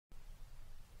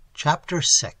Chapter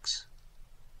 6.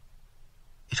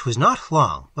 It was not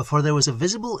long before there was a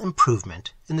visible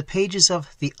improvement in the pages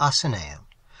of the Athenaeum.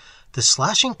 The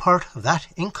slashing part of that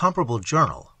incomparable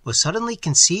journal was suddenly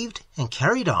conceived and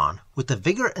carried on with the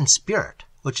vigor and spirit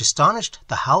which astonished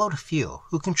the hallowed few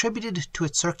who contributed to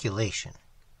its circulation.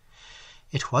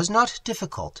 It was not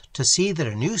difficult to see that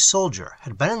a new soldier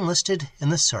had been enlisted in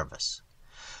the service.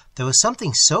 There was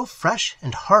something so fresh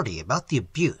and hearty about the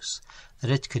abuse that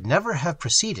it could never have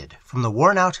proceeded from the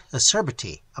worn-out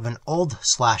acerbity of an old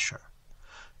slasher.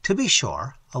 To be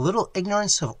sure, a little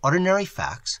ignorance of ordinary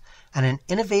facts and an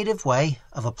innovative way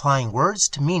of applying words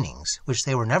to meanings which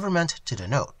they were never meant to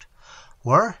denote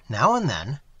were, now and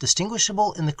then,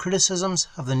 distinguishable in the criticisms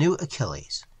of the new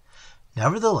Achilles.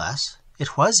 Nevertheless,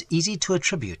 it was easy to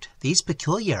attribute these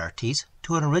peculiarities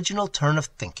to an original turn of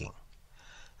thinking,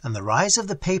 and the rise of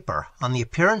the paper on the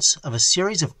appearance of a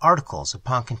series of articles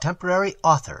upon contemporary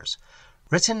authors,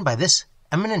 written by this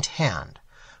eminent hand,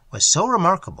 was so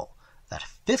remarkable that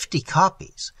 50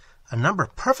 copies, a number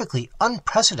perfectly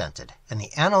unprecedented in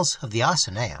the annals of the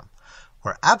Athenaeum,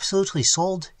 were absolutely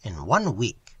sold in 1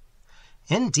 week.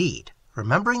 Indeed,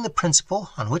 remembering the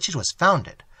principle on which it was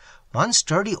founded, one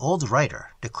sturdy old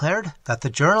writer declared that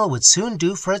the journal would soon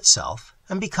do for itself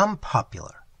and become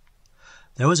popular.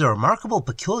 There was a remarkable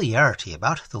peculiarity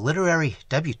about the literary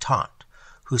debutante,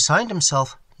 who signed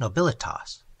himself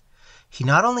Nobilitas. He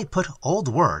not only put old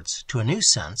words to a new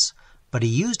sense, but he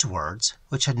used words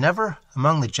which had never,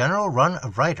 among the general run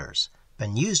of writers,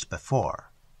 been used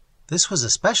before. This was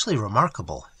especially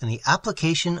remarkable in the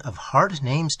application of hard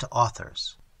names to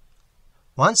authors.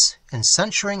 Once, in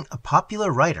censuring a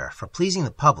popular writer for pleasing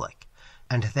the public,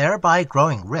 and thereby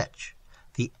growing rich,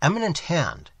 the eminent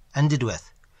hand ended with,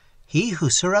 "He who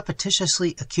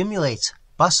surreptitiously accumulates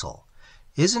bustle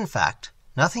is, in fact,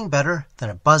 nothing better than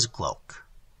a gloak."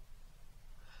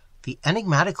 The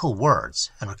enigmatical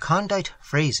words and recondite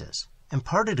phrases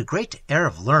imparted a great air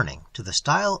of learning to the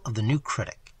style of the new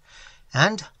critic,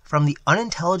 and from the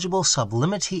unintelligible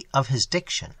sublimity of his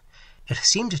diction, it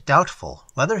seemed doubtful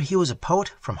whether he was a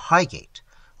poet from Highgate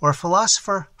or a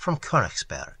philosopher from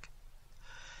Königsberg.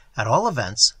 At all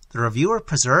events, the reviewer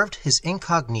preserved his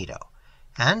incognito,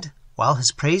 and, while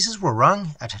his praises were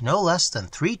rung at no less than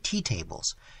 3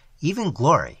 tea-tables, even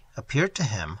glory appeared to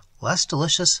him less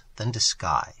delicious than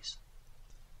disguise.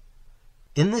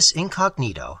 In this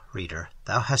incognito, reader,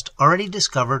 thou hast already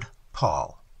discovered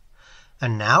Paul.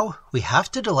 And now we have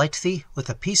to delight thee with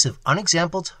a piece of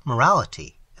unexampled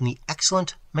morality in the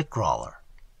excellent McGrawler.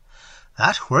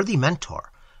 That worthy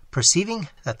mentor, perceiving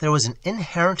that there was an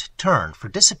inherent turn for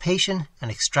dissipation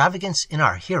and extravagance in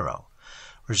our hero,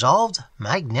 resolved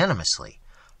magnanimously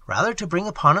rather to bring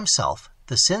upon himself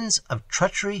the sins of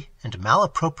treachery and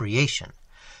malappropriation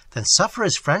than suffer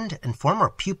his friend and former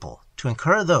pupil to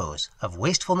incur those of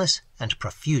wastefulness and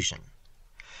profusion.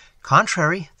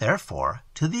 Contrary, therefore,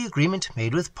 to the agreement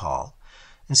made with Paul,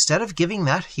 instead of giving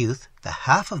that youth the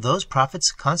half of those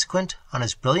profits consequent on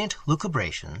his brilliant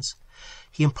lucubrations,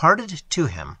 he imparted to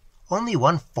him only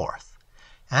 1/4,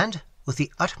 and, with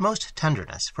the utmost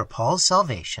tenderness for Paul's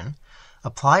salvation,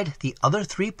 applied the other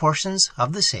 3 portions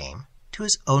of the same to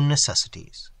his own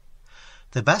necessities.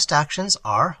 The best actions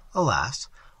are, alas,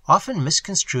 often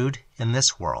misconstrued in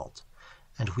this world,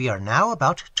 and we are now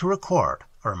about to record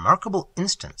a remarkable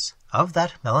instance of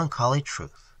that melancholy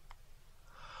truth.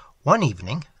 One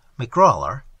evening,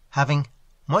 McGrawler, having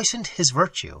moistened his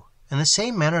virtue in the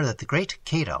same manner that the great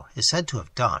Cato is said to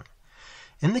have done,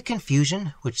 in the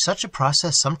confusion which such a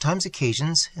process sometimes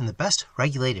occasions in the best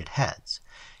regulated heads,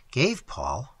 gave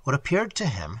Paul what appeared to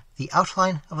him the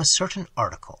outline of a certain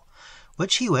article,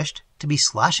 which he wished to be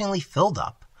slashingly filled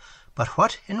up, but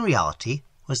what in reality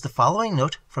was the following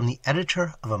note from the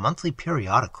editor of a monthly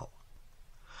periodical.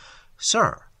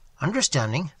 "Sir,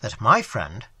 understanding that my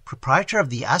friend, proprietor of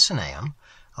the Athenaeum,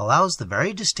 allows the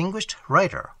very distinguished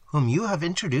writer whom you have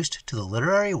introduced to the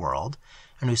literary world,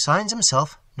 and who signs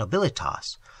himself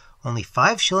Nobilitas, only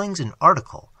 5 shillings an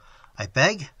article, I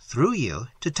beg, through you,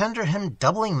 to tender him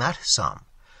doubling that sum.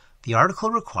 The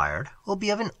article required will be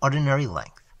of an ordinary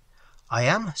length. I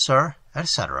am, sir,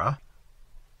 etc."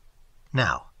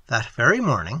 Now, that very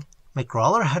morning,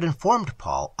 McGrawler had informed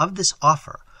Paul of this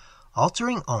offer,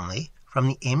 altering only, from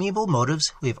the amiable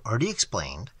motives we have already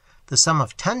explained, the sum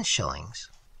of 10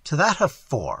 shillings to that of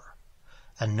 4.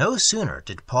 And no sooner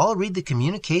did Paul read the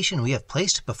communication we have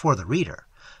placed before the reader,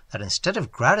 that instead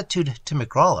of gratitude to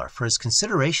McGrawler for his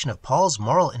consideration of Paul's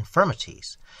moral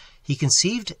infirmities, he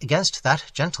conceived against that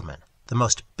gentleman the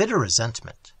most bitter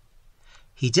resentment.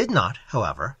 He did not,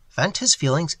 however, vent his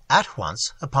feelings at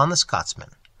once upon the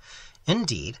Scotsman.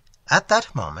 Indeed, At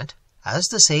that moment, as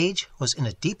the sage was in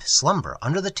a deep slumber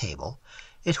under the table,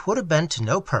 it would have been to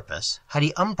no purpose had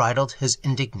he unbridled his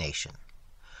indignation.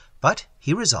 But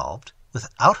he resolved,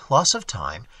 without loss of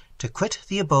time, to quit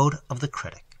the abode of the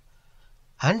critic.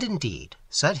 And indeed,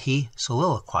 said he,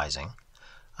 soliloquizing,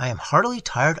 I am heartily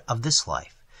tired of this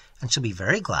life, and shall be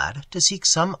very glad to seek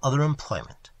some other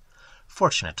employment.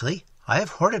 Fortunately, I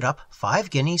have hoarded up 5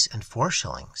 guineas and 4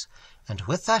 shillings, and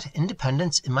with that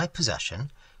independence in my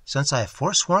possession, since I have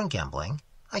forsworn gambling,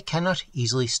 I cannot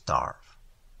easily starve.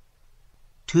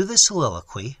 To this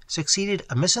soliloquy succeeded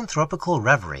a misanthropical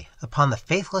reverie upon the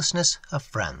faithlessness of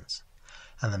friends,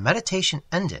 and the meditation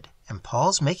ended in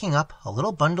Paul's making up a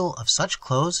little bundle of such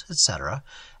clothes, etc.,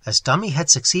 as Dummy had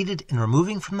succeeded in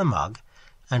removing from the mug,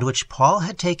 and which Paul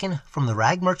had taken from the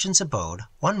rag merchant's abode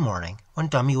one morning when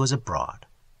Dummy was abroad.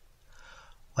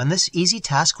 When this easy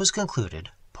task was concluded,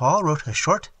 Paul wrote a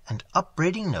short and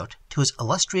upbraiding note to his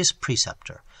illustrious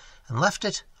preceptor, and left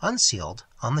it unsealed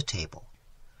on the table.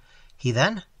 He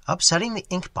then, upsetting the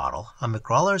ink bottle on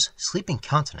McGrawler's sleeping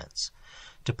countenance,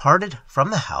 departed from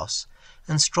the house,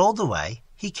 and strolled away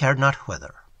he cared not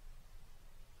whither.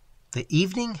 The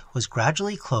evening was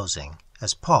gradually closing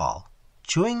as Paul,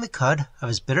 chewing the cud of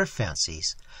his bitter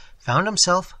fancies, found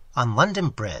himself on London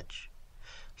Bridge.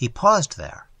 He paused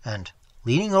there, and,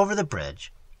 leaning over the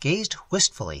bridge, gazed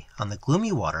wistfully on the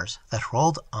gloomy waters that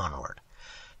rolled onward,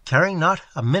 caring not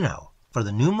a minnow for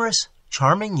the numerous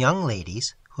charming young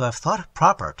ladies who have thought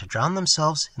proper to drown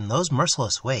themselves in those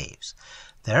merciless waves,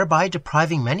 thereby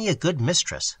depriving many a good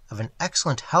mistress of an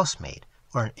excellent housemaid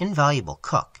or an invaluable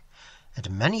cook, and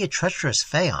many a treacherous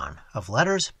Phaon of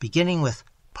letters beginning with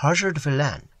Parjure de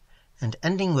Vilaine, and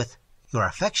ending with Your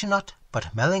affectionate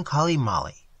but melancholy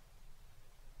Molly.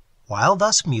 While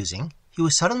thus musing, he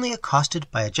was suddenly accosted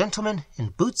by a gentleman in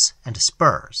boots and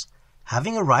spurs,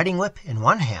 having a riding whip in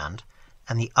one hand,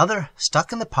 and the other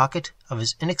stuck in the pocket of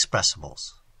his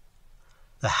inexpressibles.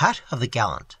 The hat of the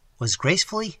gallant was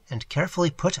gracefully and carefully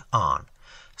put on,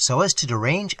 so as to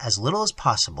derange as little as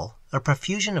possible a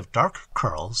profusion of dark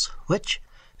curls, which,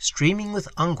 streaming with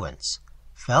unguents,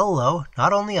 fell low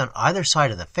not only on either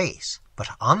side of the face, but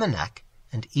on the neck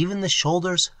and even the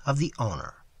shoulders of the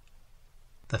owner.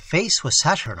 The face was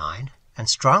saturnine and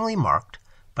strongly marked,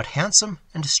 but handsome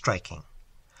and striking.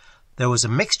 There was a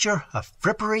mixture of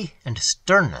frippery and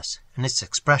sternness in its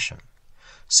expression,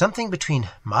 something between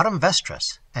Madame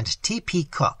Vestris and T.P.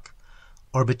 Cooke,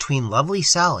 or between Lovely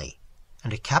Sally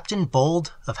and a Captain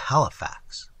Bold of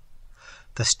Halifax.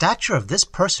 The stature of this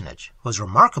personage was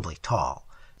remarkably tall,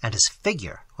 and his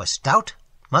figure was stout,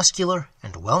 muscular,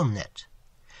 and well knit.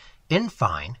 In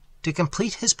fine, to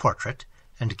complete his portrait,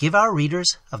 and give our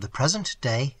readers of the present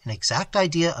day an exact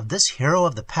idea of this hero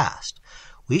of the past,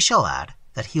 we shall add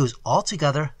that he was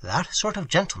altogether that sort of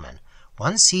gentleman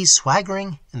one sees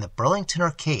swaggering in the Burlington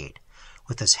Arcade,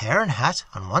 with his hair and hat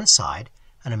on one side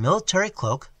and a military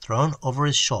cloak thrown over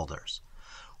his shoulders,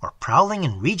 or prowling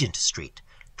in Regent Street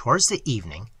towards the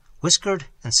evening, whiskered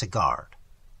and cigared.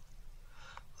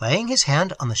 Laying his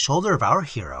hand on the shoulder of our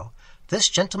hero, this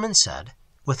gentleman said,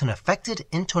 with an affected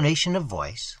intonation of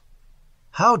voice,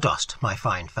 How dost, my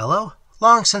fine fellow?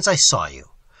 Long since I saw you.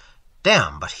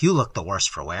 Damme, but you look the worse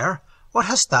for wear. What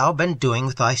hast thou been doing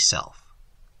with thyself?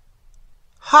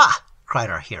 Ha! cried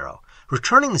our hero,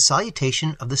 returning the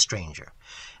salutation of the stranger.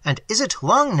 And is it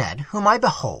Long Ned whom I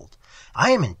behold?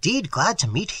 I am indeed glad to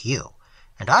meet you.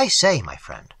 And I say, my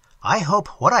friend, I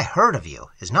hope what I heard of you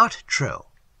is not true.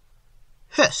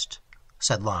 Hist,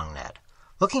 said Long Ned,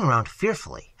 looking round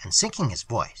fearfully and sinking his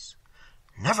voice.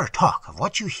 Never talk of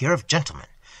what you hear of gentlemen,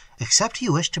 except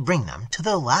you wish to bring them to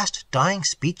their last dying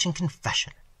speech and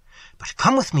confession. But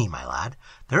come with me, my lad,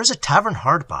 there is a tavern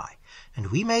hard by,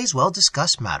 and we may as well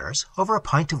discuss matters over a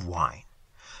pint of wine.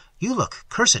 You look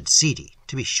cursed seedy,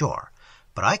 to be sure,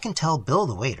 but I can tell Bill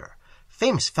the waiter,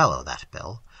 famous fellow that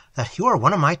Bill, that you are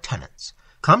one of my tenants,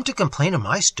 come to complain of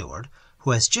my steward,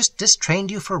 who has just distrained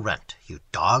you for rent, you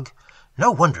dog.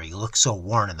 No wonder you look so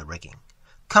worn in the rigging.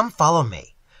 Come, follow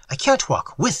me. I can't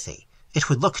walk with thee. It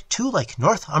would look too like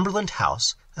Northumberland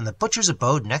House and the butcher's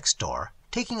abode next door,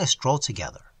 taking a stroll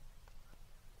together.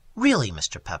 Really,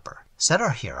 Mr. Pepper, said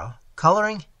our hero,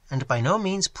 colouring and by no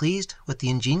means pleased with the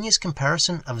ingenious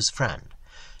comparison of his friend,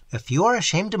 if you are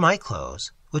ashamed of my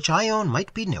clothes, which I own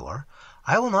might be newer,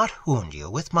 I will not wound you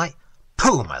with my—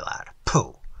 Pooh, my lad,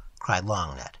 pooh, cried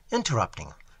Long Ned, interrupting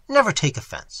him. Never take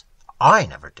offence. I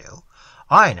never do.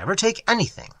 I never take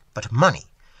anything but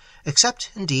money,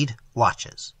 except, indeed,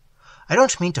 watches. I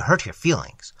don't mean to hurt your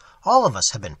feelings. All of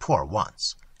us have been poor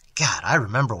once. Gad, I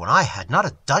remember when I had not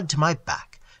a dud to my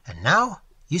back, and now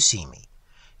you see me.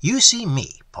 You see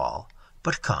me, Paul,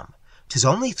 but come, 'tis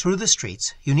only through the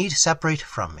streets you need separate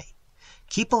from me.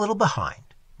 Keep a little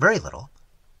behind, very little.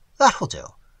 That will do.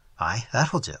 Aye,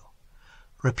 that will do,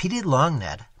 repeated Long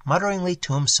Ned mutteringly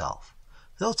to himself.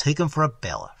 They'll take him for a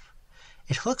bailiff.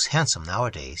 It looks handsome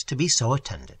nowadays to be so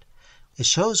attended. It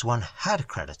shows one had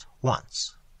credit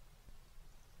once.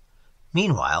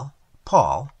 Meanwhile,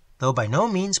 Paul, though by no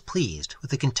means pleased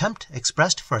with the contempt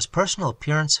expressed for his personal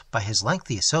appearance by his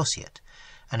lengthy associate,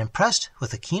 and impressed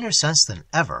with a keener sense than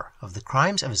ever of the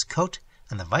crimes of his coat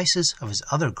and the vices of his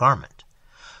other garment,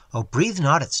 oh, breathe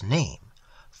not its name,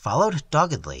 followed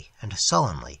doggedly and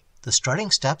sullenly the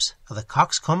strutting steps of the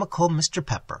coxcombical Mr.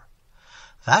 Pepper.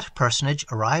 That personage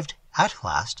arrived at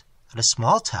last at a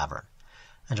small tavern,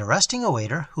 and arresting a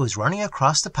waiter who was running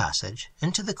across the passage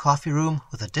into the coffee-room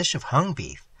with a dish of hung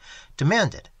beef,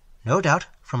 demanded, no doubt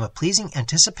from a pleasing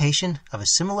anticipation of a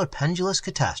similar pendulous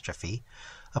catastrophe,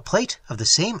 a plate of the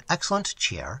same excellent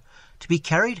cheer, to be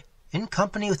carried, in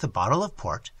company with a bottle of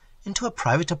port, into a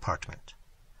private apartment.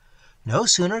 No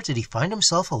sooner did he find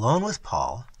himself alone with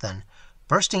Paul than,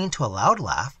 bursting into a loud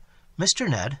laugh, Mr.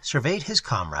 Ned surveyed his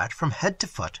comrade from head to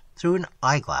foot through an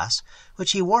eyeglass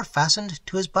which he wore fastened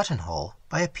to his buttonhole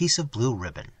by a piece of blue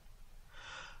ribbon.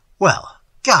 "Well,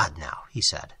 God now," he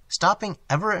said, stopping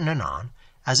ever and anon,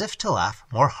 as if to laugh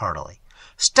more heartily.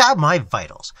 "Stab my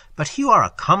vitals, but you are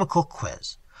a comical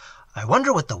quiz. I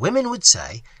wonder what the women would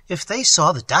say if they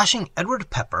saw the dashing Edward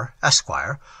Pepper,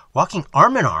 Esquire, walking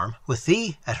arm in arm with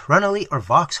thee at Runneley or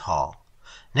Vauxhall.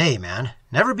 Nay, man,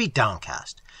 never be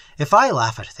downcast. If I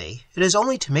laugh at thee, it is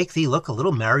only to make thee look a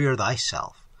little merrier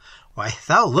thyself. Why,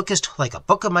 thou lookest like a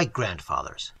book of my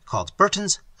grandfather's, called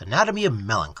Burton's Anatomy of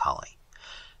Melancholy,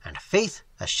 and faith,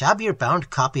 a shabbier bound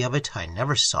copy of it I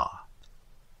never saw."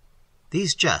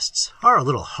 "These jests are a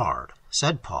little hard,"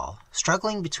 said Paul,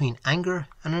 struggling between anger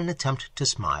and an attempt to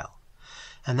smile.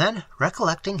 And then,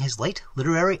 recollecting his late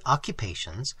literary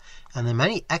occupations and the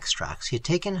many extracts he had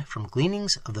taken from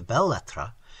gleanings of the belles lettres,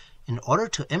 in order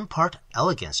to impart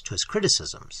elegance to his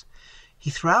criticisms, he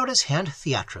threw out his hand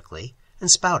theatrically and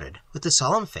spouted, with a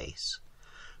solemn face,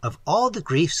 "Of all the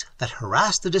griefs that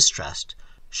harass the distressed,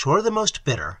 sure the most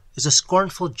bitter is a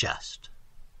scornful jest."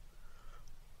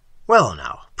 "Well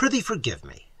now, prithee forgive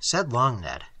me," said Long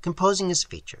Ned, composing his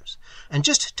features, "and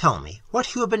just tell me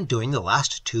what you have been doing the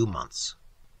last 2 months."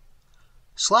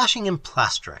 "Slashing and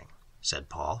plastering," said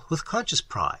Paul, with conscious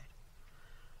pride.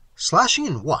 "Slashing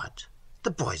and what?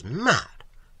 The boy's mad.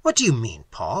 What do you mean,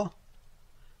 Paul?"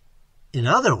 "In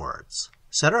other words,"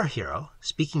 said our hero,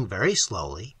 speaking very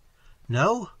slowly,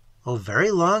 "know, O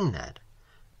very Long Ned,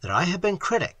 that I have been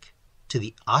critic to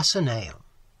the Athenaeum."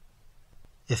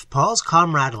 If Paul's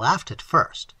comrade laughed at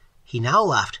first, he now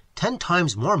laughed 10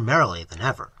 times more merrily than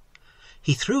ever.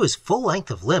 He threw his full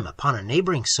length of limb upon a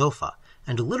neighboring sofa,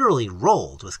 and literally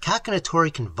rolled with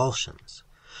cachinnatory convulsions.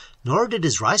 Nor did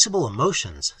his risible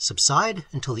emotions subside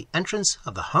until the entrance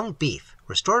of the hung beef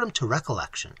restored him to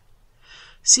recollection.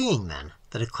 Seeing, then,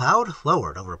 that a cloud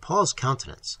lowered over Paul's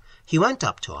countenance, he went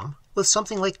up to him with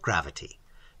something like gravity,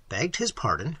 begged his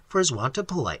pardon for his want of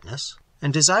politeness,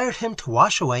 and desired him to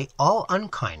wash away all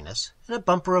unkindness in a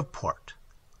bumper of port.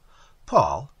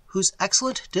 Paul, whose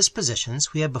excellent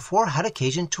dispositions we have before had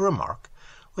occasion to remark,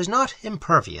 was not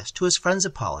impervious to his friend's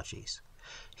apologies.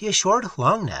 He assured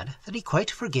Long Ned that he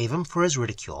quite forgave him for his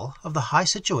ridicule of the high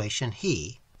situation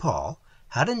he, Paul,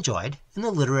 had enjoyed in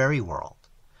the literary world,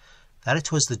 that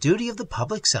it was the duty of the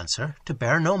public censor to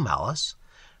bear no malice,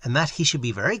 and that he should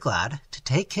be very glad to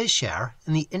take his share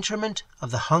in the interment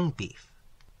of the hung beef.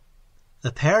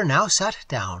 The pair now sat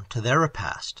down to their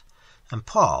repast, and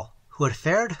Paul, who had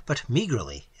fared but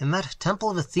meagrely in that temple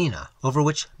of Athena over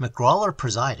which McGrawler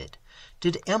presided,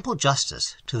 did ample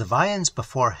justice to the viands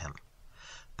before him.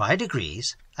 By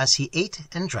degrees, as he ate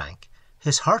and drank,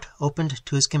 his heart opened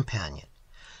to his companion,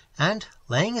 and,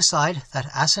 laying aside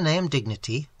that Athenaeum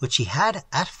dignity which he had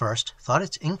at first thought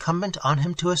it incumbent on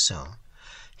him to assume,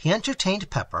 he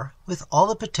entertained Pepper with all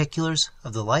the particulars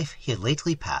of the life he had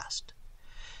lately passed.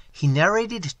 He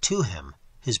narrated to him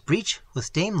his breach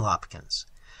with Dame Lopkins,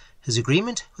 his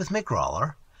agreement with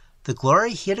McGrawler, the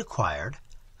glory he had acquired,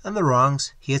 and the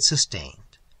wrongs he had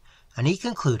sustained, and he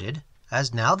concluded,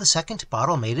 as now the second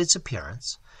bottle made its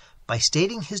appearance, by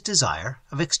stating his desire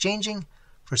of exchanging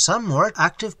for some more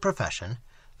active profession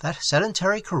that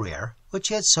sedentary career which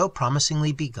he had so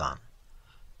promisingly begun.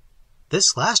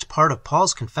 This last part of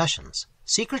Paul's confessions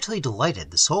secretly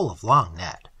delighted the soul of Long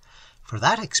Ned, for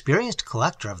that experienced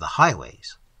collector of the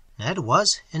highways, Ned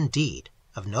was, indeed,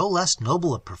 of no less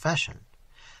noble a profession,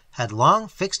 had long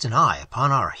fixed an eye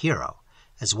upon our hero,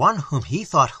 as one whom he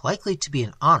thought likely to be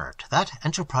an honour to that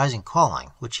enterprising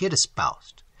calling which he had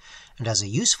espoused, and as a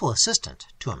useful assistant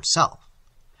to himself.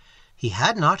 He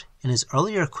had not, in his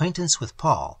earlier acquaintance with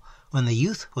Paul, when the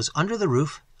youth was under the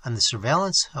roof and the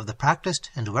surveillance of the practised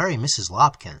and wary Mrs.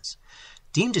 Lobkins,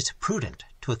 deemed it prudent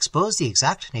to expose the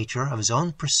exact nature of his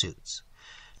own pursuits,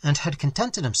 and had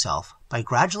contented himself by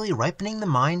gradually ripening the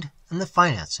mind and the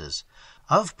finances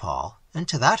of Paul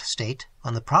into that state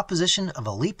when the proposition of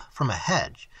a leap from a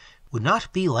hedge would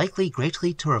not be likely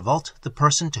greatly to revolt the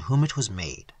person to whom it was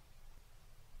made.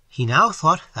 He now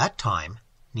thought that time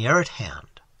near at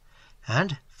hand,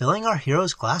 and, filling our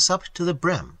hero's glass up to the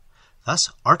brim, thus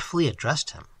artfully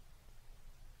addressed him.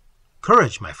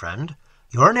 "Courage, my friend,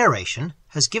 your narration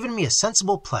has given me a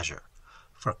sensible pleasure,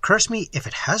 for curse me if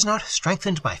it has not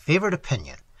strengthened my favourite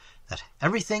opinion, that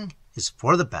everything is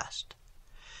for the best.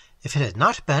 If it had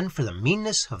not been for the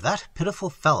meanness of that pitiful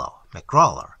fellow,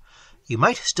 McGrawler, you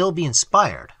might still be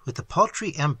inspired with the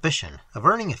paltry ambition of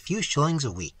earning a few shillings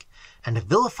a week, and of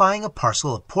vilifying a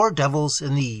parcel of poor devils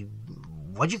in the,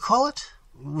 what do you call it,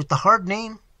 with the hard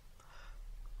name?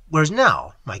 Whereas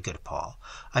now, my good Paul,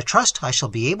 I trust I shall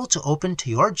be able to open to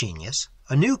your genius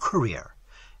a new career,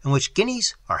 in which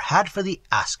guineas are had for the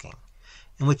asking,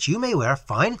 in which you may wear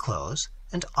fine clothes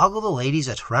and ogle the ladies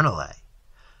at Ranelagh.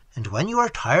 And when you are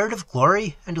tired of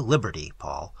glory and liberty,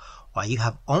 Paul, why you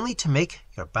have only to make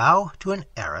your bow to an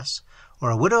heiress, or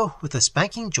a widow with a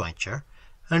spanking jointure,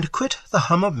 and quit the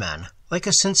hum of men like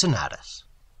a Cincinnatus."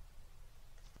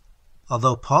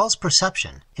 Although Paul's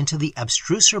perception into the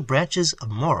abstruser branches of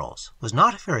morals was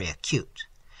not very acute,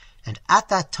 and at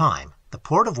that time the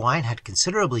port of wine had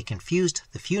considerably confused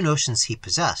the few notions he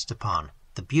possessed upon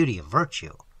the beauty of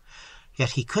virtue,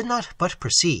 yet he could not but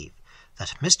perceive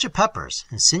that Mr. Pepper's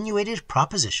insinuated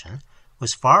proposition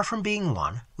was far from being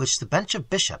one which the bench of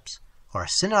bishops, or a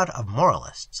synod of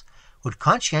moralists, would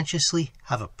conscientiously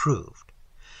have approved.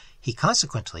 He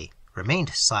consequently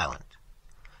remained silent,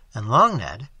 and Long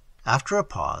Ned, after a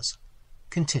pause,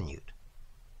 continued.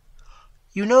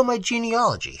 "You know my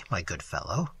genealogy, my good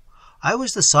fellow. I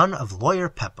was the son of Lawyer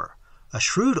Pepper, a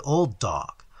shrewd old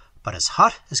dog, but as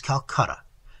hot as Calcutta,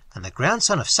 and the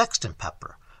grandson of Sexton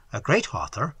Pepper, a great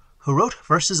author, who wrote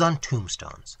verses on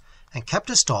tombstones, and kept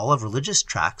a stall of religious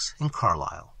tracts in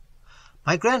Carlisle.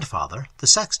 My grandfather, the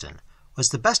sexton, was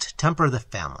the best temper of the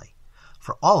family,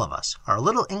 for all of us are a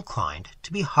little inclined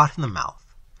to be hot in the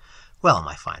mouth. Well,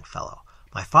 my fine fellow,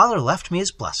 my father left me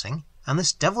his blessing, and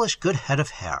this devilish good head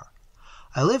of hair.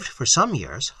 I lived for some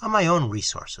years on my own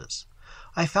resources.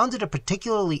 I found it a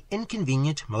particularly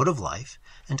inconvenient mode of life,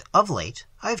 and of late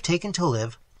I have taken to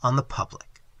live on the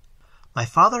public. My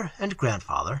father and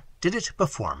grandfather did it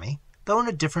before me, though in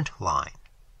a different line.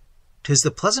 'Tis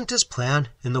the pleasantest plan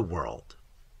in the world.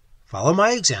 Follow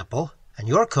my example, and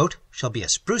your coat shall be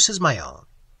as spruce as my own.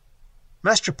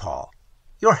 Master Paul,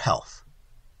 your health."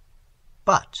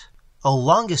 "But, O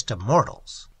longest of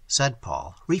mortals," said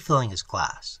Paul, refilling his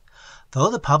glass, "though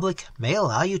the public may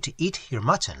allow you to eat your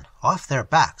mutton off their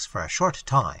backs for a short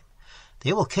time,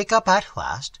 they will kick up at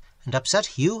last and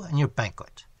upset you and your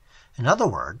banquet. In other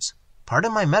words,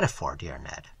 pardon my metaphor, dear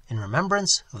Ned, in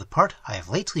remembrance of the part I have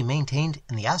lately maintained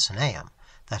in the Athenaeum,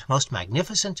 that most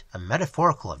magnificent and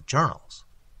metaphorical of journals.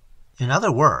 In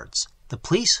other words, the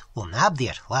police will nab thee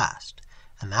at last,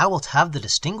 and thou wilt have the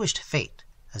distinguished fate,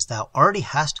 as thou already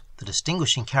hast the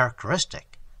distinguishing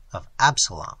characteristic, of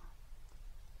Absalom."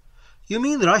 "You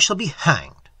mean that I shall be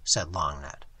hanged," said Long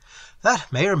Ned.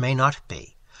 "That may or may not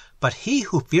be, but he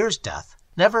who fears death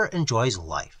never enjoys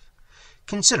life.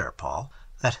 Consider, Paul,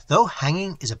 that though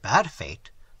hanging is a bad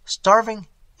fate, starving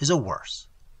is a worse.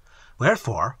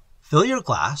 Wherefore, fill your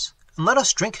glass, and let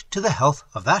us drink to the health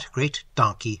of that great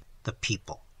donkey, the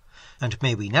people, and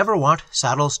may we never want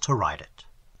saddles to ride it."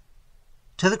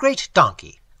 "To the great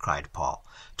donkey," cried Paul,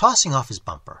 tossing off his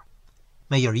bumper.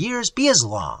 "May your years be as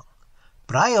long!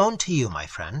 But I own to you, my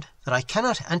friend, that I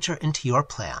cannot enter into your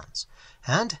plans,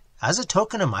 and, as a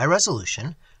token of my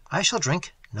resolution, I shall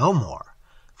drink no more,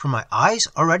 for my eyes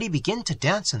already begin to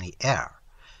dance in the air,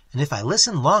 and if I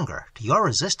listen longer to your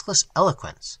resistless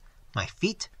eloquence, my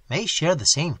feet may share the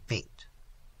same fate."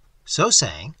 So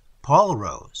saying, Paul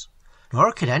rose,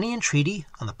 nor could any entreaty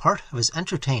on the part of his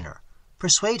entertainer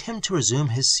persuade him to resume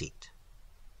his seat.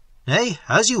 "Nay,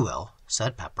 as you will,"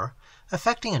 said Pepper,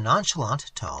 affecting a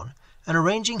nonchalant tone, and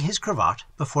arranging his cravat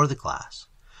before the glass.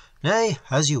 "Nay,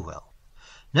 as you will.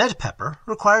 Ned Pepper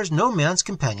requires no man's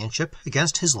companionship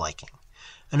against his liking,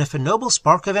 and if a noble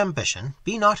spark of ambition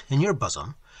be not in your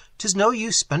bosom, 'tis no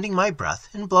use spending my breath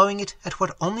in blowing it at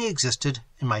what only existed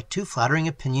in my too flattering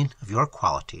opinion of your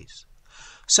qualities.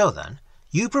 So then,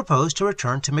 you propose to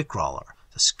return to McGrawler,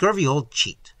 the scurvy old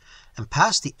cheat, and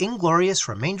pass the inglorious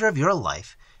remainder of your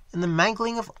life in the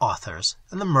mangling of authors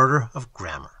and the murder of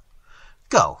grammar.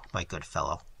 Go, my good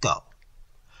fellow, go.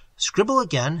 Scribble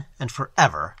again and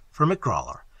forever for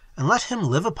McGrawler, and let him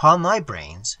live upon thy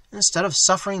brains, instead of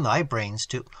suffering thy brains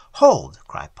to— Hold,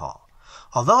 cried Paul.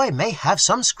 Although I may have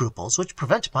some scruples which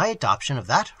prevent my adoption of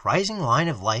that rising line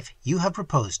of life you have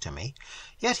proposed to me,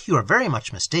 yet you are very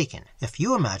much mistaken if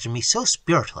you imagine me so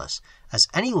spiritless as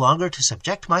any longer to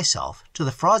subject myself to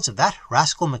the frauds of that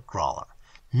rascal McGrawler.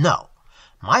 No,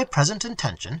 my present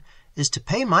intention is to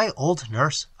pay my old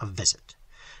nurse a visit.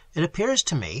 It appears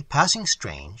to me passing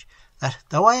strange that,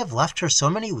 though I have left her so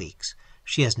many weeks,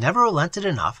 she has never relented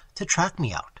enough to track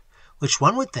me out, which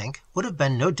one would think would have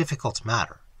been no difficult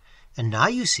matter. And now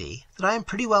you see that I am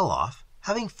pretty well off,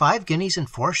 having 5 guineas and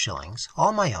 4 shillings,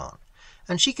 all my own,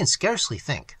 and she can scarcely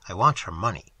think I want her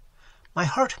money. My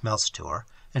heart melts to her,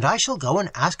 and I shall go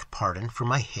and ask pardon for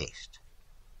my haste.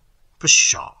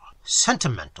 Pshaw!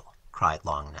 Sentimental! Cried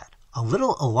Long Ned, a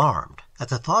little alarmed at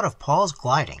the thought of Paul's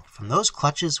gliding from those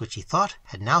clutches which he thought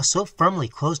had now so firmly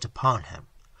closed upon him.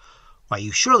 Why,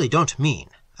 you surely don't mean,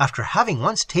 after having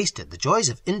once tasted the joys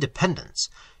of independence,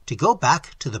 to go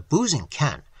back to the boozing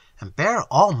ken and bear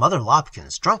all Mother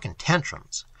Lobkin's drunken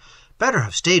tantrums. Better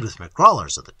have stayed with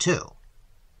McGrawler's of the two.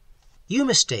 You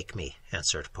mistake me,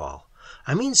 answered Paul.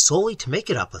 I mean solely to make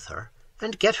it up with her,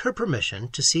 and get her permission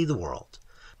to see the world.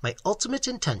 My ultimate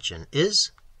intention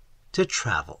is to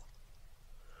travel.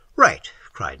 Right,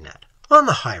 cried Ned, on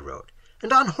the high road,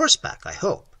 and on horseback, I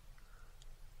hope.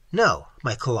 No,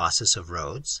 my Colossus of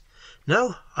Rhodes.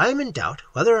 No, I am in doubt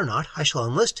whether or not I shall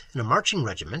enlist in a marching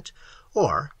regiment,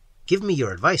 or— give me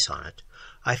your advice on it.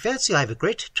 I fancy I have a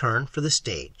great turn for the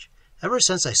stage, ever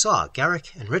since I saw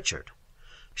Garrick and Richard.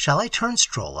 Shall I turn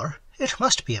stroller? It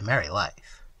must be a merry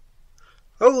life.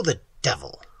 Oh, the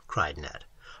devil! cried Ned.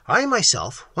 I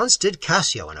myself once did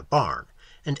Cassio in a barn,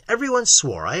 and everyone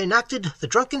swore I enacted the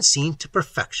drunken scene to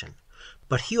perfection.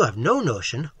 But you have no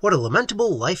notion what a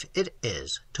lamentable life it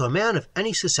is to a man of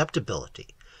any susceptibility.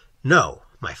 No,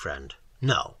 my friend,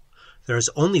 no. There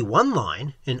is only one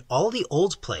line in all the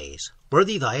old plays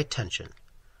worthy thy attention.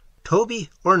 Toby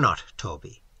or not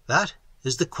Toby, that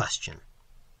is the question.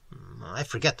 I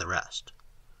forget the rest.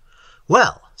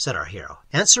 Well, said our hero,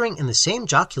 answering in the same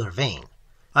jocular vein,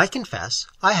 I confess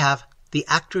I have the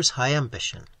actor's high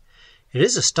ambition. It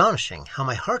is astonishing how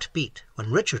my heart beat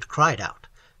when Richard cried out,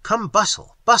 Come,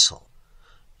 bustle, bustle.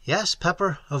 Yes,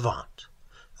 Pepper, avaunt.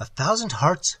 1,000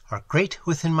 hearts are great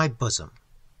within my bosom.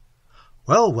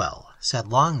 Well, well, said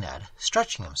Long Ned,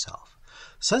 stretching himself.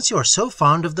 Since you are so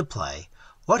fond of the play,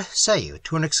 what say you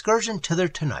to an excursion thither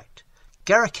tonight?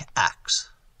 Garrick acts.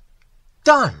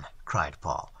 Done, cried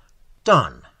Paul.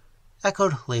 Done,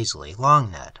 echoed lazily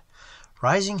Long Ned,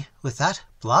 rising with that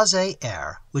blasé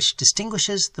air which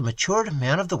distinguishes the matured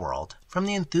man of the world from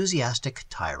the enthusiastic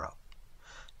tyro.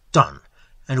 Done,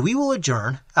 and we will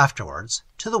adjourn afterwards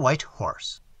to the White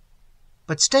Horse.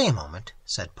 But stay a moment,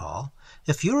 said Paul.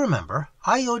 If you remember,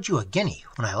 I owed you a guinea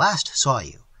when I last saw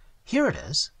you. Here it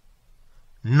is.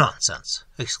 Nonsense,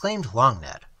 exclaimed Long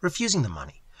Ned, refusing the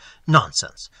money.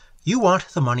 Nonsense. You want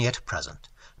the money at present.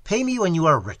 Pay me when you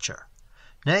are richer.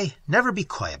 Nay, never be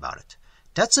coy about it.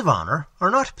 Debts of honour are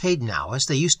not paid now as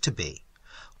they used to be.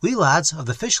 We lads of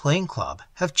the Fish-laying Club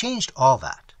have changed all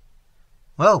that.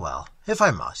 Well, well, if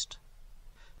I must.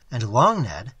 And Long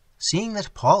Ned, seeing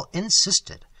that Paul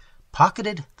insisted,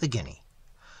 pocketed the guinea.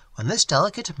 When this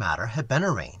delicate matter had been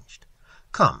arranged,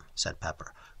 Come, said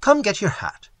Pepper, come get your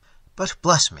hat. But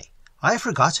bless me, I have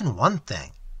forgotten one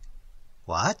thing.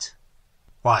 What?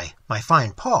 Why, my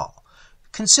fine Paul,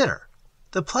 consider,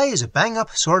 the play is a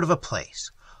bang-up sort of a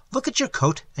place. Look at your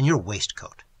coat and your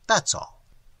waistcoat, that's all.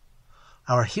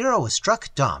 Our hero was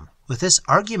struck dumb with this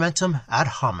argumentum ad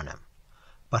hominem,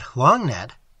 but Long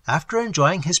Ned, after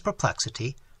enjoying his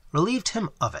perplexity, relieved him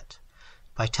of it,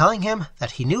 by telling him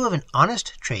that he knew of an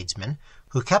honest tradesman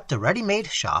who kept a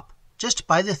ready-made shop just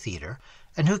by the theatre,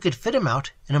 and who could fit him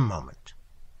out in a moment.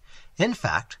 In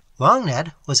fact, Long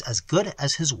Ned was as good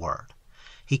as his word.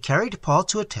 He carried Paul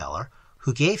to a tailor,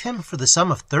 who gave him for the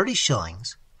sum of 30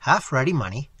 shillings, half ready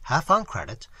money, half on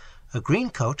credit, a green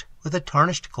coat with a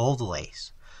tarnished gold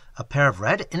lace, a pair of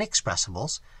red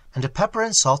inexpressibles, and a pepper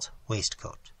and salt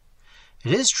waistcoat.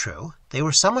 It is true, they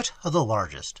were somewhat of the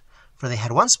largest, for they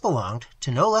had once belonged to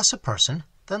no less a person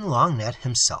than Long Ned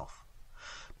himself.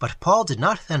 But Paul did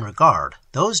not then regard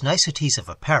those niceties of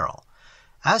apparel,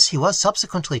 as he was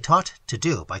subsequently taught to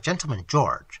do by Gentleman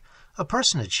George, a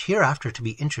personage hereafter to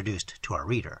be introduced to our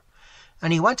reader,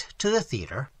 and he went to the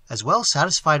theatre as well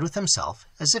satisfied with himself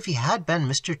as if he had been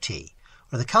Mr. T.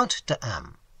 or the Count de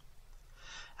M.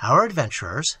 Our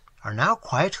adventurers are now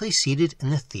quietly seated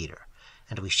in the theatre,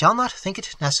 and we shall not think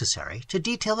it necessary to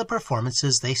detail the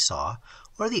performances they saw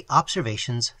or the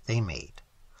observations they made.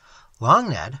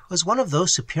 Long Ned was one of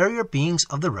those superior beings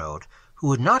of the road who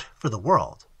would not for the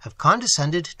world have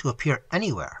condescended to appear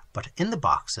anywhere but in the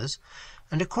boxes,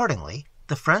 and accordingly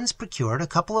the friends procured a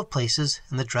couple of places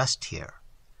in the dress tier.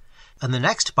 In the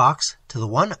next box to the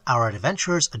one our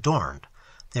adventurers adorned,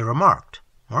 they remarked,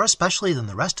 more especially than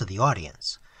the rest of the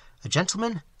audience, a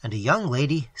gentleman and a young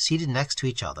lady seated next to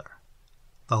each other.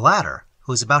 The latter,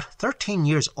 who was about 13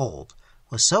 years old,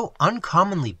 was so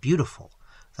uncommonly beautiful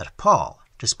that Paul,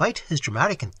 despite his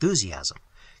dramatic enthusiasm,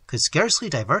 could scarcely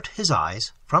divert his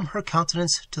eyes from her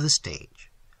countenance to the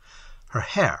stage. Her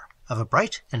hair, of a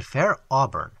bright and fair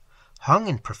auburn, hung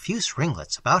in profuse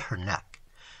ringlets about her neck,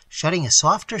 shedding a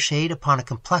softer shade upon a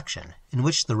complexion in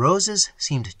which the roses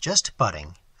seemed just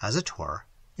budding, as it were,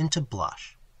 into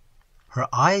blush. Her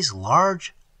eyes,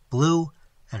 large, blue,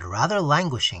 and rather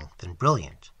languishing than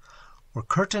brilliant, were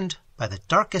curtained by the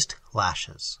darkest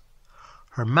lashes.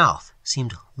 Her mouth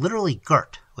seemed literally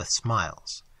girt with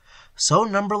smiles. So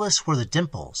numberless were the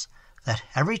dimples that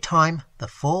every time the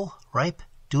full, ripe,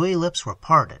 dewy lips were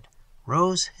parted,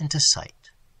 rose into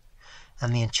sight.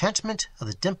 And the enchantment of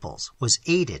the dimples was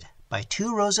aided by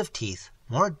 2 rows of teeth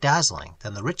more dazzling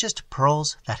than the richest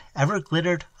pearls that ever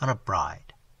glittered on a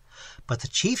bride. But the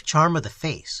chief charm of the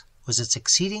face was its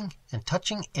exceeding and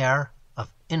touching air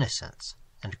of innocence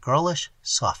and girlish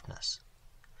softness.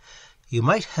 You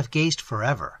might have gazed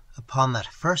forever upon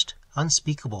that first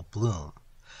unspeakable bloom,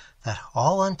 that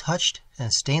all untouched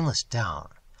and stainless down,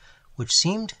 which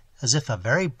seemed as if a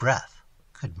very breath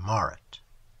could mar it.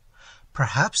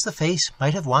 Perhaps the face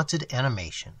might have wanted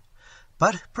animation,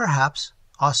 but perhaps,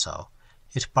 also,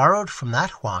 it borrowed from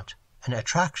that want an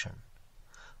attraction.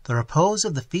 The repose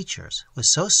of the features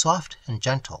was so soft and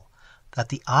gentle that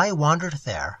the eye wandered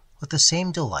there with the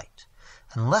same delight,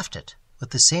 and left it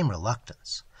with the same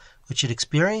reluctance, which it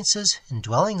experiences in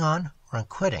dwelling on or in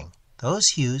quitting those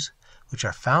hues which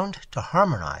are found to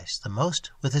harmonize the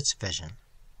most with its vision.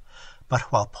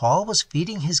 But while Paul was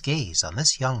feeding his gaze on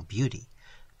this young beauty,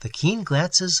 the keen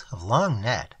glances of Long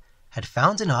Ned had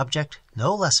found an object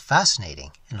no less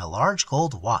fascinating in a large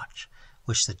gold watch,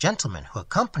 which the gentleman who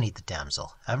accompanied the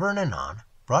damsel ever and anon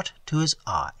brought to his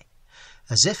eye,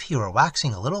 as if he were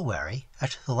waxing a little weary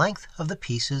at the length of the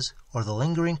pieces or the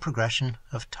lingering progression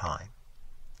of time.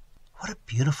 "What a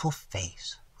beautiful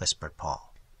face!" whispered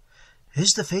Paul.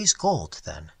 "Is the face gold,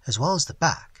 then, as well as the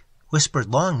back?" whispered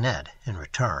Long Ned in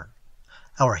return.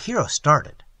 Our hero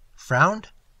started, frowned,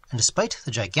 and despite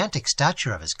the gigantic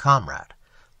stature of his comrade,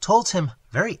 told him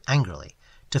very angrily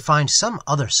to find some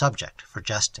other subject for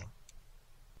jesting.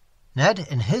 Ned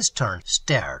in his turn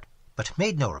stared, but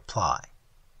made no reply.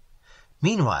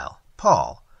 Meanwhile,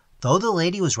 Paul, though the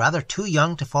lady was rather too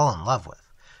young to fall in love with,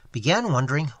 began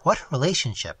wondering what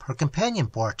relationship her companion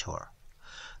bore to her.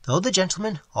 Though the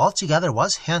gentleman altogether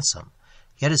was handsome,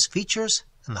 yet his features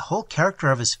and the whole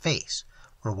character of his face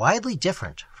were widely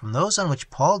different from those on which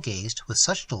Paul gazed with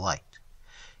such delight.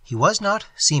 He was not,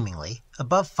 seemingly,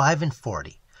 above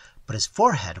 45, but his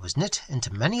forehead was knit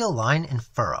into many a line and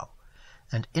furrow,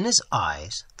 and in his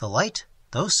eyes the light,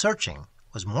 though searching,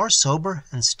 was more sober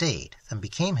and staid than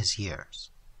became his years.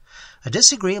 A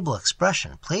disagreeable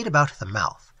expression played about the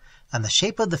mouth, and the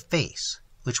shape of the face,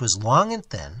 which was long and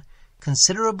thin,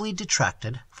 considerably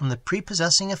detracted from the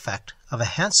prepossessing effect of a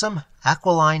handsome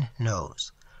aquiline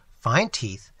nose, fine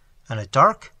teeth, and a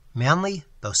dark, manly,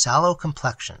 though sallow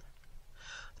complexion.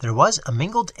 There was a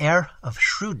mingled air of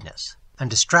shrewdness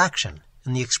and distraction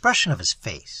in the expression of his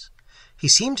face. He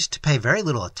seemed to pay very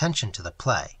little attention to the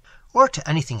play, or to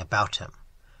anything about him,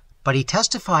 but he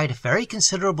testified very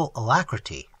considerable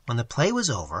alacrity when the play was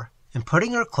over in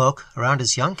putting her cloak around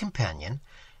his young companion,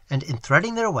 and in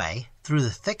threading their way through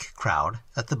the thick crowd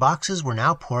that the boxes were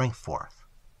now pouring forth.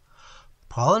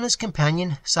 Paul and his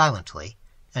companion silently,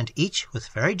 and each with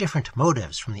very different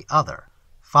motives from the other,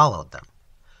 followed them.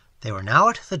 They were now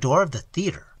at the door of the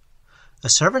theatre. A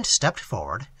servant stepped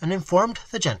forward and informed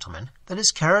the gentleman that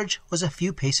his carriage was a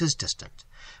few paces distant,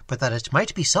 but that it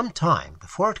might be some time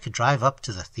before it could drive up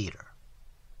to the theatre.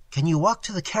 "Can you walk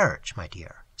to the carriage, my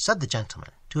dear?" said the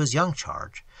gentleman to his young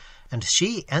charge, and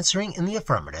she answering in the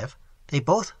affirmative, they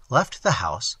both left the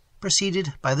house,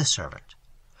 preceded by the servant.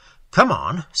 "Come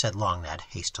on," said Long Ned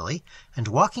hastily, and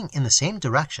walking in the same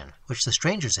direction which the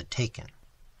strangers had taken.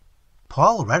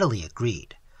 Paul readily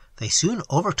agreed. They soon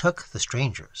overtook the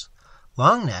strangers.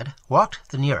 Long Ned walked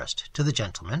the nearest to the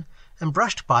gentleman, and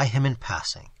brushed by him in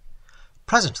passing.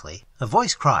 Presently a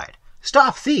voice cried,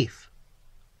 "Stop, thief!"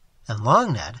 And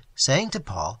Long Ned, saying to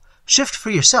Paul, "Shift for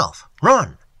yourself,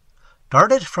 run!"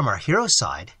 darted from our hero's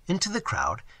side into the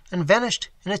crowd and vanished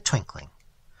in a twinkling.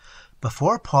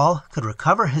 Before Paul could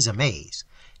recover his amaze,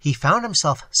 he found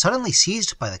himself suddenly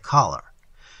seized by the collar.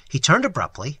 He turned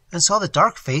abruptly and saw the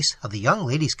dark face of the young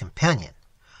lady's companion.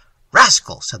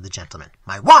 "Rascal!" said the gentleman.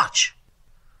 "My watch!"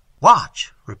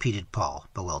 "Watch!" repeated Paul,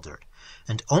 bewildered,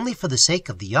 and only for the sake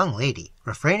of the young lady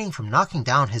refraining from knocking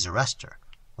down his arrestor.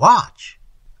 "Watch!"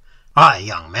 "Aye,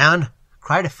 young man!"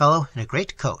 cried a fellow in a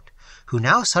great coat, who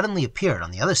now suddenly appeared on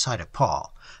the other side of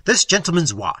Paul. "This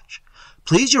gentleman's watch.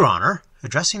 Please your honour,"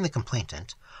 addressing the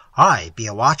complainant, "I be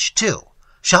a watch too.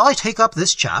 Shall I take up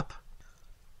this chap?"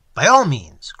 "By all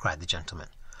means," cried the gentleman.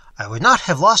 "I would not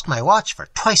have lost my watch for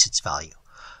twice its value.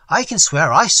 I can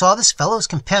swear I saw this fellow's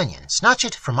companion snatch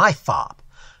it from my fob.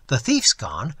 The thief's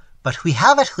gone, but we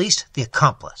have at least the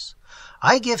accomplice.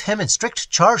 I give him in strict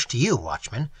charge to you,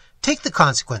 watchman. Take the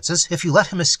consequences if you let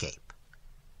him escape."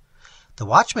 The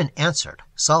watchman answered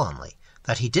sullenly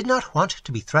that he did not want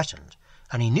to be threatened,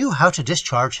 and he knew how to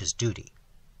discharge his duty.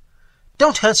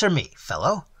 "Don't answer me,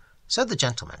 fellow," said the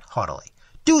gentleman haughtily.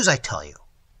 "Do as I tell you."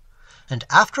 And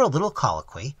after a little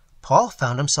colloquy, Paul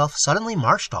found himself suddenly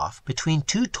marched off between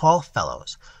two tall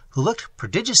fellows, who looked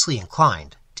prodigiously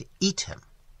inclined to eat him.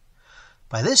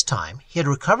 By this time he had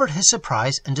recovered his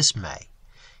surprise and dismay.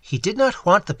 He did not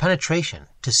want the penetration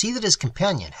to see that his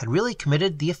companion had really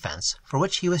committed the offence for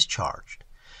which he was charged,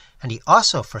 and he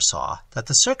also foresaw that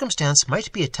the circumstance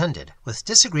might be attended with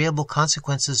disagreeable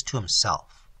consequences to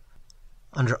himself.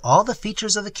 Under all the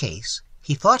features of the case,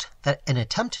 he thought that an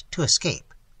attempt to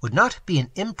escape would not be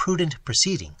an imprudent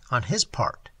proceeding on his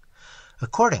part.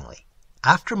 Accordingly,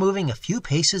 after moving a few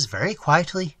paces very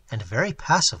quietly and very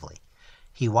passively,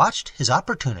 he watched his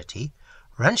opportunity,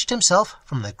 wrenched himself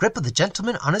from the grip of the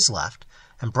gentleman on his left,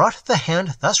 and brought the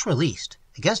hand thus released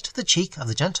against the cheek of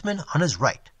the gentleman on his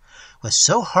right, with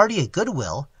so hearty a good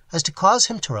will as to cause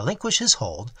him to relinquish his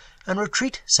hold and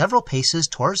retreat several paces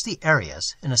towards the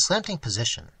areas in a slanting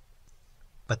position.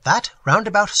 But that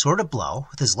roundabout sort of blow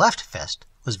with his left fist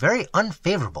was very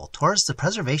unfavourable towards the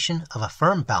preservation of a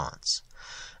firm balance,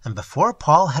 and before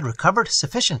Paul had recovered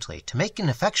sufficiently to make an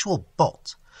effectual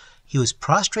bolt, he was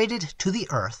prostrated to the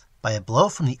earth by a blow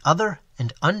from the other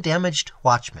and undamaged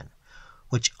watchman,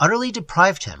 which utterly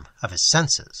deprived him of his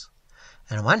senses,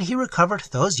 and when he recovered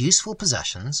those useful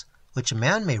possessions, which a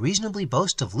man may reasonably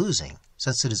boast of losing,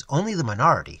 since it is only the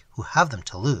minority who have them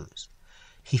to lose,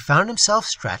 he found himself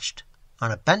stretched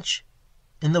on a bench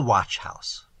in the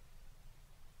watch-house.